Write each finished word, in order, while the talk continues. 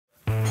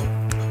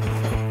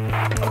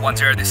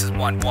10, this is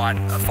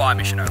 1-1, a fire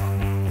mission over.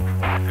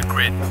 A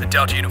grid, the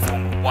Delta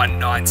uniform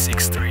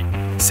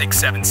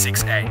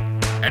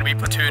 1963-6768. Enemy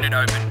platoon and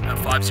open at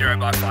 50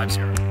 by 50.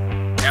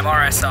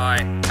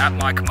 MRSI, at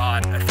my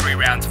command, at 3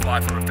 rounds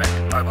fly for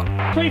effect. Over.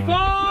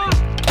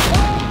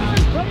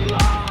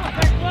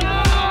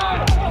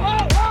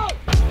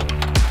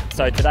 3-4!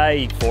 So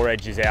today,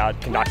 4Edge is out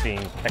conducting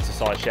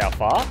Exercise Chau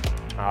Pha.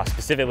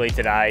 Specifically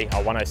today, our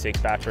 106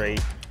 battery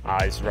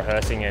is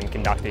rehearsing and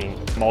conducting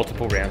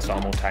multiple round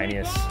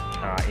simultaneous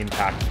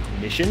impact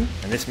mission.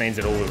 And this means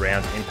that all the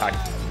rounds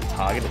impact the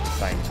target at the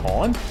same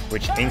time,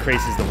 which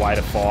increases the weight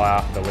of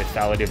fire, the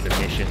lethality of the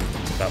mission.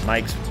 So it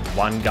makes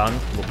one gun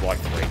look like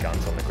 3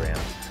 guns on the ground.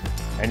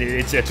 And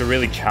it's a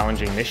really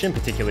challenging mission,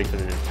 particularly for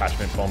the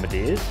detachment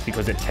bombardiers,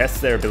 because it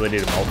tests their ability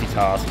to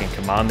multitask and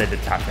command their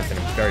detachments in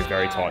a very,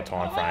 very tight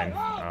time frame.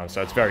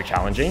 So it's very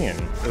challenging, and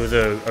it was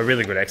a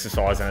really good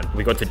exercise, and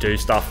we got to do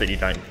stuff that you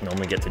don't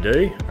normally get to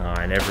do,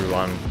 and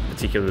everyone,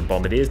 particularly the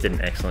bombardiers, did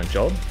an excellent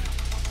job.